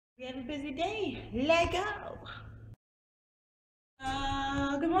We have a busy day. Let go.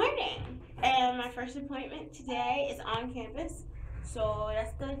 Good morning. And my first appointment today is on campus. So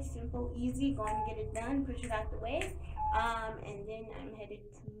that's good, simple, easy. Going to get it done, push it out the way. And then I'm headed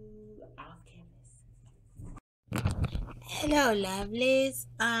to off campus. Hello, lovelies.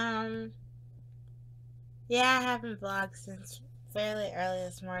 Yeah, I haven't vlogged since fairly early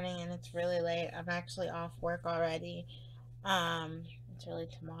this morning, and it's really late. I'm actually off work already. It's really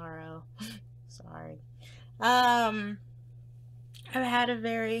tomorrow. Sorry. I've had a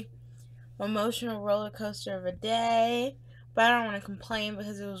very emotional roller coaster of a day, but I don't want to complain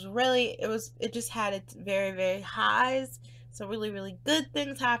because it just had its very, very highs. So really, really good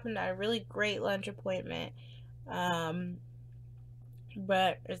things happened. I had a really great lunch appointment. But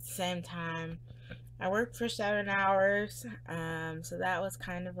at the same time, I worked for 7 hours. So that was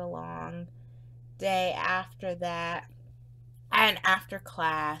kind of a long day after that. And after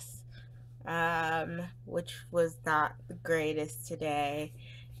class, which was not the greatest today.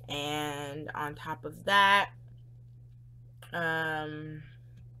 And on top of that, I've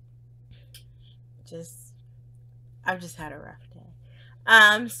just had a rough day.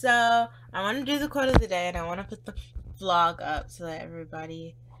 So I want to do the quote of the day, and I want to put the vlog up so that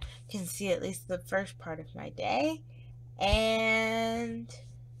everybody can see at least the first part of my day. And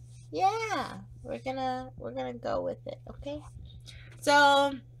yeah, we're gonna go with it, okay?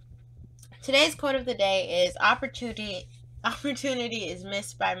 So today's quote of the day is opportunity is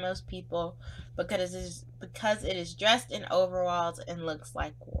missed by most people because it is dressed in overalls and looks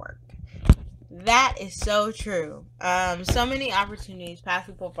like work. That is so true. So many opportunities pass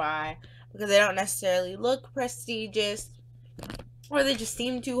people by because they don't necessarily look prestigious, or they just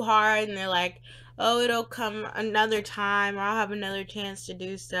seem too hard, and they're like, oh, it'll come another time, or I'll have another chance to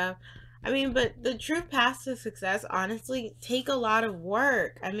do stuff. I mean, but the true paths to success honestly take a lot of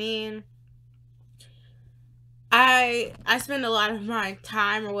work. I mean, I spend a lot of my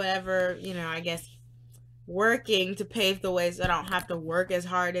time or whatever, I guess, working to pave the way so I don't have to work as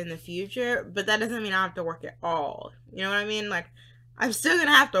hard in the future, but that doesn't mean I have to work at all. You know what I mean? Like, I'm still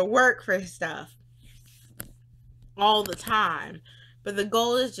gonna have to work for stuff all the time, but the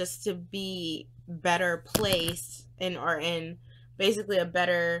goal is just to be better placed in basically a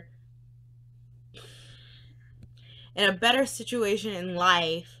better situation in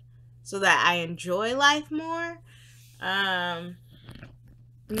life so that I enjoy life more.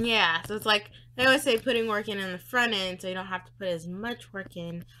 Yeah, so it's like they always say putting work in on the front end so you don't have to put as much work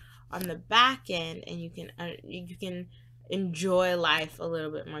in on the back end, and you can enjoy life a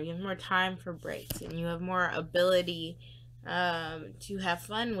little bit more. You have more time for breaks, and you have more ability to have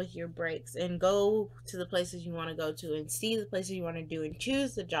fun with your breaks and go to the places you want to go to and see the places you want to do and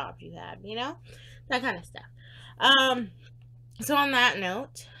choose the jobs you have, that kind of stuff. So on that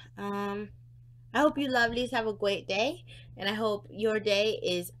note, I hope you lovelies have a great day, and I hope your day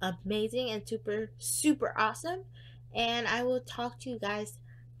is amazing and super, super awesome, and I will talk to you guys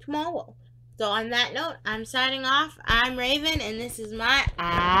tomorrow. So on that note, I'm signing off. I'm Raven, and this is my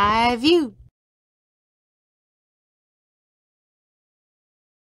Eyeview.